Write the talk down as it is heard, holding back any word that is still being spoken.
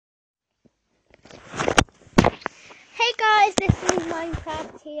this is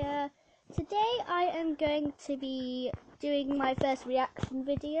Minecraft here. Today I am going to be doing my first reaction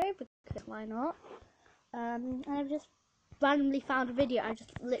video, because why not? I've just randomly found a video. I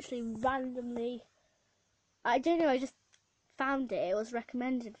just literally randomly, I don't know, I just found it. It was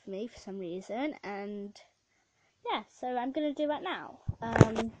recommended for me for some reason, and yeah, so I'm going to do that now.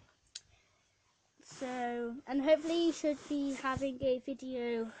 And hopefully you should be having a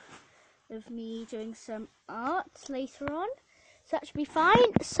video of me doing some art later on, so that should be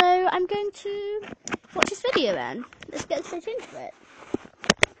fine. So I'm going to watch this video then. Let's get straight into it.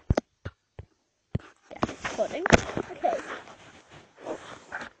 Yeah, it's recording.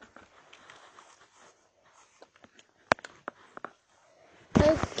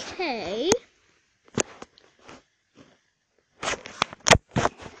 Okay.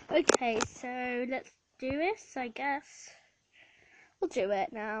 Okay, so let's do this, I guess. We'll do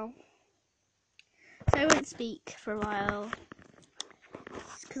it now. So I won't speak for a while,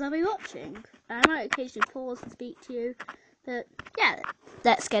 because I'll be watching. I might occasionally pause and speak to you, but yeah,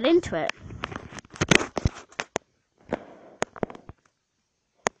 let's get into it.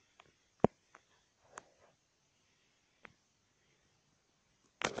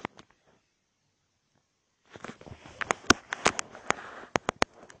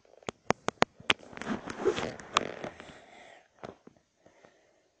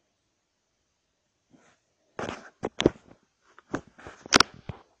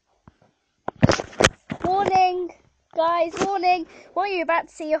 Warning, guys, warning. What you're about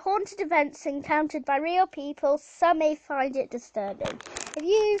to see are haunted events encountered by real people. Some may find it disturbing. If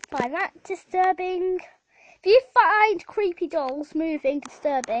you find that disturbing, if you find creepy dolls moving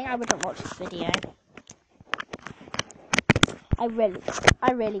disturbing, I wouldn't watch this video. I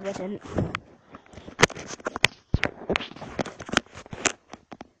really wouldn't.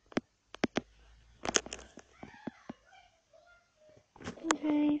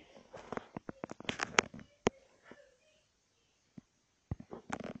 Okay.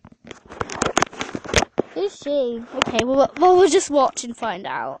 Who's she? Okay, well, we'll just watch and find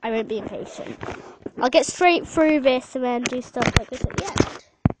out. I won't be impatient. I'll get straight through this and then do stuff like this at the end.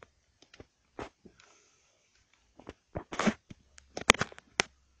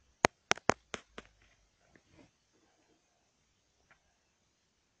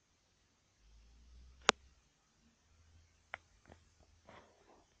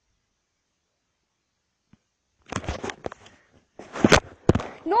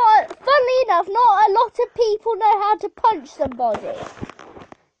 Funnily enough, not a lot of people know how to punch somebody.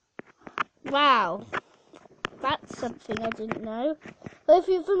 Wow. That's something I didn't know. But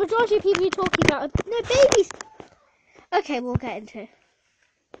if the majority of people you're talking about, no, babies. Okay, we'll get into it.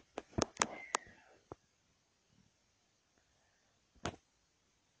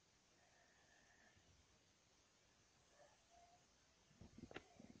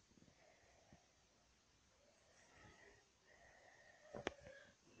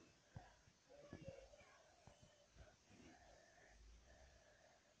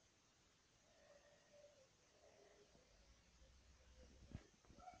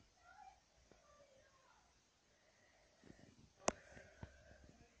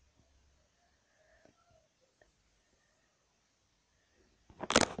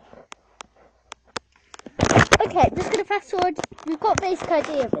 Okay, I'm just going to fast forward. We've got a basic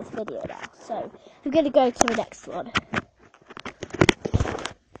idea of this video now, so we're going to go to the next one.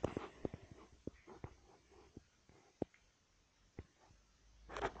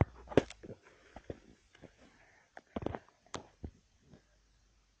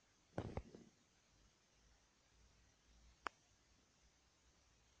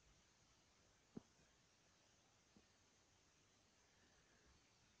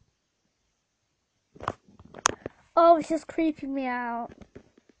 Oh, it's just creeping me out.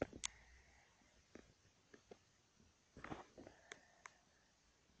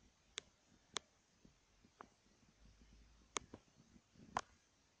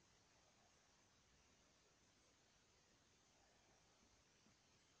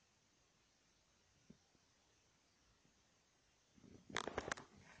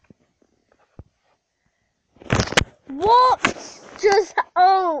 What? Just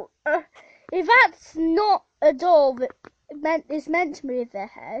if that's not a doll that is meant to move their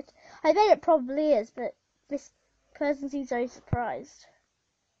head, I bet it probably is. But this person seems very surprised.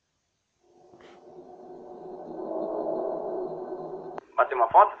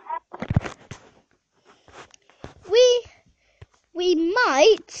 We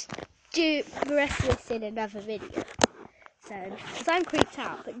might do the rest of this in another video. So, because I'm creeped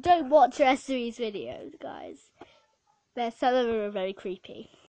out, but don't watch the rest of these videos, guys. Some of them are very creepy.